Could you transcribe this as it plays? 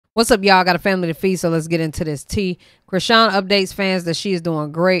What's up, y'all? Got a family to feed, so let's get into this tea. Chrisean updates fans that she is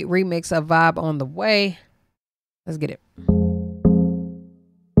doing great. Remix of Vibe on the way. Let's get it.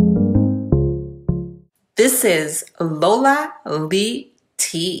 This is Lola Lee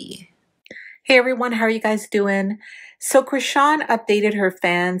T. Hey everyone, how are you guys doing? So Chrisean updated her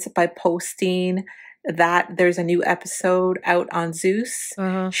fans by posting that there's a new episode out on Zeus.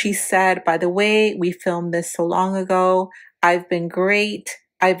 She said, by the way, we filmed this so long ago. I've been great.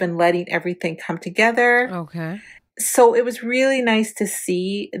 I've been letting everything come together. Okay. So it was really nice to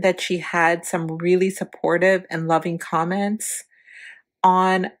see that she had some really supportive and loving comments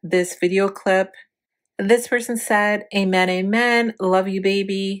on this video clip. This person said, amen, amen. Love you,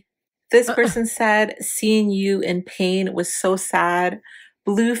 baby. This person said, seeing you in pain was so sad.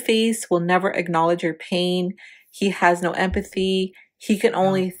 BLUEFACE will never acknowledge your pain. He has no empathy. He can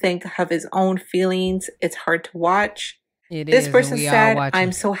only think of his own feelings. It's hard to watch. This person said,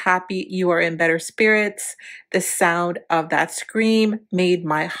 I'm so happy you are in better spirits. The sound of that scream made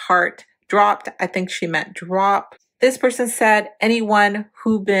my heart drop. I think she meant drop. This person said, anyone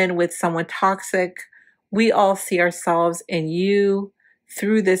who been with someone toxic, we all see ourselves in you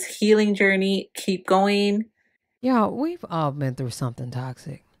through this healing journey. Keep going. Yeah, we've all been through something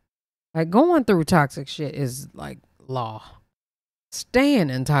toxic. Like, going through toxic shit is like law. Staying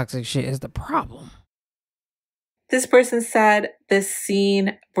in toxic shit is the problem. This person said, this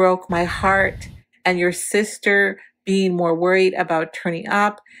scene broke my heart, and your sister being more worried about turning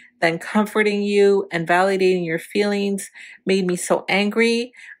up than comforting you and validating your feelings made me so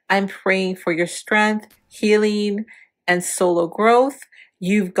angry. I'm praying for your strength, healing, and solo growth.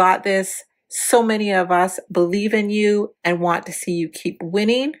 You've got this. So many of us believe in you and want to see you keep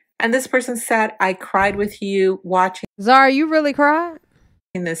winning. And this person said, I cried with you watching. Zara, you really cried?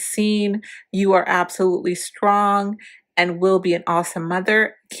 In this scene, you are absolutely strong and will be an awesome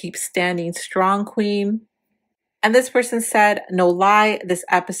mother. Keep standing strong, queen. And this person said, no lie, this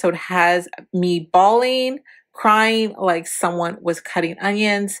episode has me bawling, crying like someone was cutting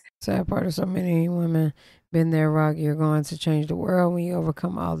onions. Sad part of so many women been there, Rock. You're going to change the world when you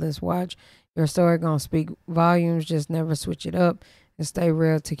overcome all this. Watch your story gonna speak volumes. Just never switch it up and stay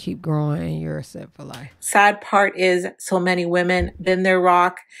real to keep growing, and you're set for life. Sad part is so many women been there,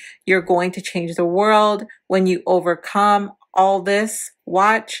 Rock. You're going to change the world when you overcome all this.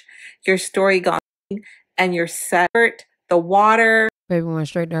 Watch your story gone and you're set. The water. Baby went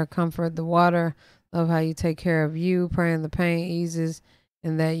straight to her comfort. The water. Love how you take care of you. Praying the pain eases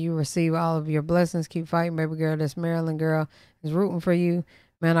and that you receive all of your blessings. Keep fighting, baby girl. This Maryland girl is rooting for you.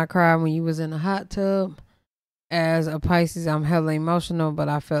 Man, I cried when you was in the hot tub. As a Pisces, I'm hella emotional, but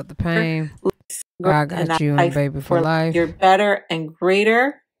I felt the pain. I got you and baby for life. You're better and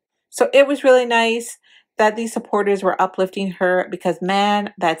greater. So it was really nice that these supporters were uplifting her because,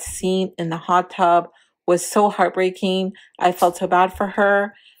 man, that scene in the hot tub was so heartbreaking. I felt so bad for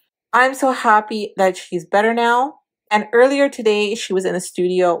her. I'm so happy that she's better now. And earlier today, she was in a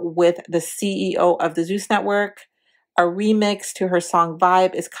studio with the CEO of the Zeus Network. A remix to her song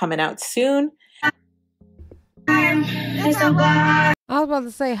Vibe is coming out soon. I was about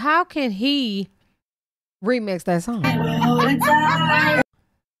to say, how can he remix that song? Who's that?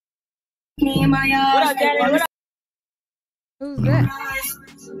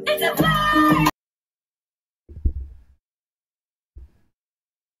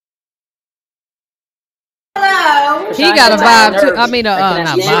 Hello. He got a vibe too. I mean, not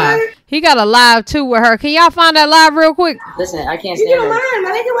vibe. He got a live too with her. Can y'all find that live real quick? Listen, I can't stand her. You lying,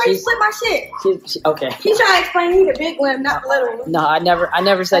 man. Why you split my shit? Okay. He's trying to explain he the big one, not the little one. No, I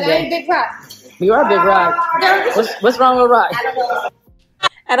never said that. Big rock. You are a big rock. What's wrong with rock? I don't know.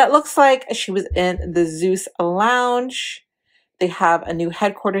 And it looks like she was in the Zeus Lounge. They have a new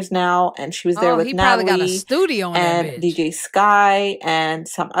headquarters now, and she was there with Natalie got a studio and DJ Sky and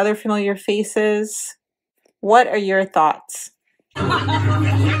some other familiar faces. What are your thoughts? Why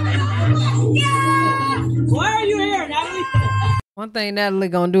are you here, Natalie? One thing Natalie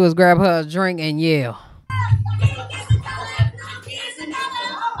gonna do is grab her a drink and yell.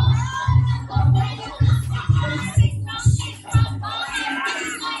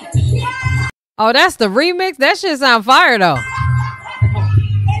 Oh, that's the remix? That shit sound fire though.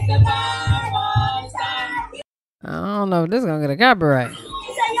 I don't know if this is gonna get a copyright.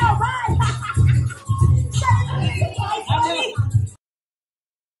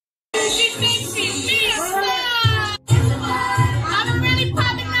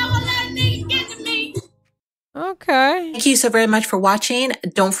 Okay. Thank you so very much for watching.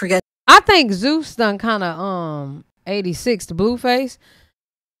 Don't forget. I think Zeus done kind of 86 to BLUEFACE,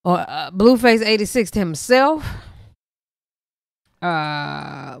 or BLUEFACE 86 to himself.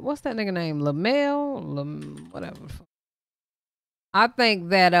 what's that nigga name? Lamel? Whatever. I think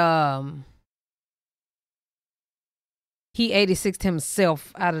that he 86'd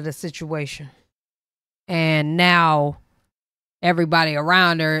himself out of the situation. And now everybody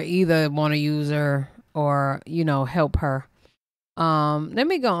around her either want to use her or, you know, help her. Let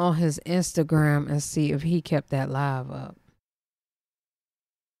me go on his Instagram and see if he kept that live up.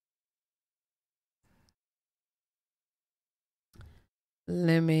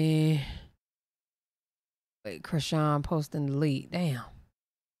 Let me wait. Chrisean post and delete. Damn.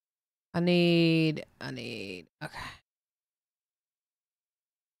 I need. Okay.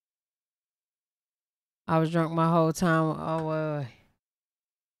 I was drunk my whole time. Oh, wait.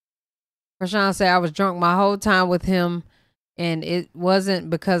 Chrisean said I was drunk my whole time with him, and it wasn't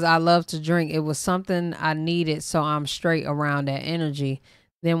because I love to drink. It was something I needed, so I'm straight around that energy.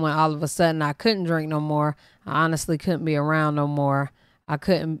 Then when all of a sudden I couldn't drink no more, I honestly couldn't be around no more. I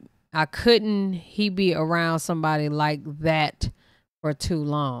couldn't he be around somebody like that for too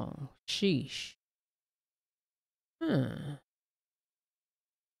long. Sheesh.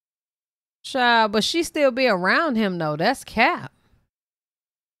 Child, but she still be around him though. That's cap.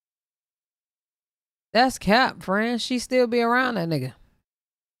 That's cap, friend. She still be around that nigga.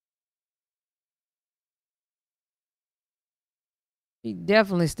 She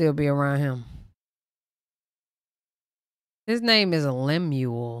definitely still be around him. His name is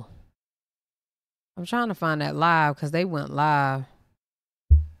Lemuel. I'm trying to find that live because they went live.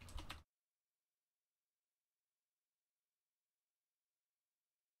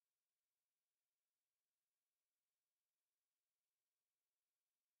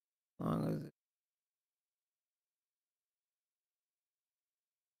 As long as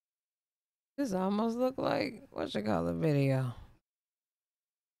this almost look like what you call a video.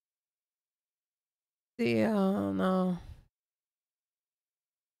 See, I don't know.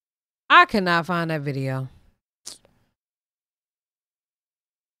 I cannot find that video.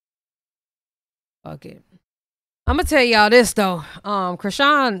 Fuck it. I'm gonna tell y'all this though.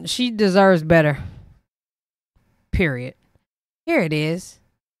 Chrisean, she deserves better. Period. Here it is.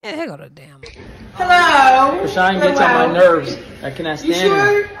 Yeah, here go the damn. Hello. Chrisean gets on my nerves. I cannot stand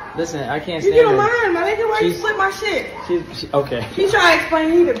her. Listen, I can't stand her. You don't mind, my nigga. Why you split my shit? Okay. She trying to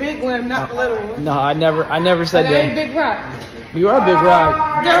explain he the big one, not the little one. No, I never said that. Ain't Big Rock. You are Big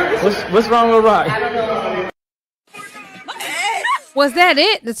Rock. What's wrong with Rock? I don't know. Was that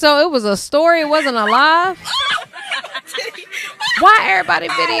it? So it was a story. It wasn't a live. Why everybody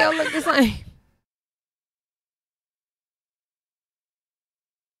video look the same?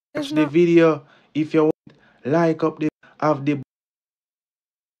 Watch the video if you want. Like up the of the.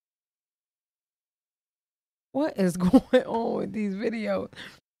 What is going on with these videos?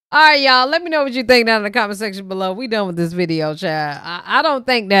 All right, y'all. Let me know what you think down in the comment section below. We done with this video, child. I don't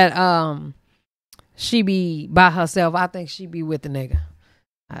think that she be by herself. I think she be with the nigga.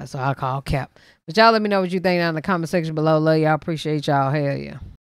 So I call cap. But y'all let me know what you think down in the comment section below. Love y'all. Appreciate y'all. Hell yeah.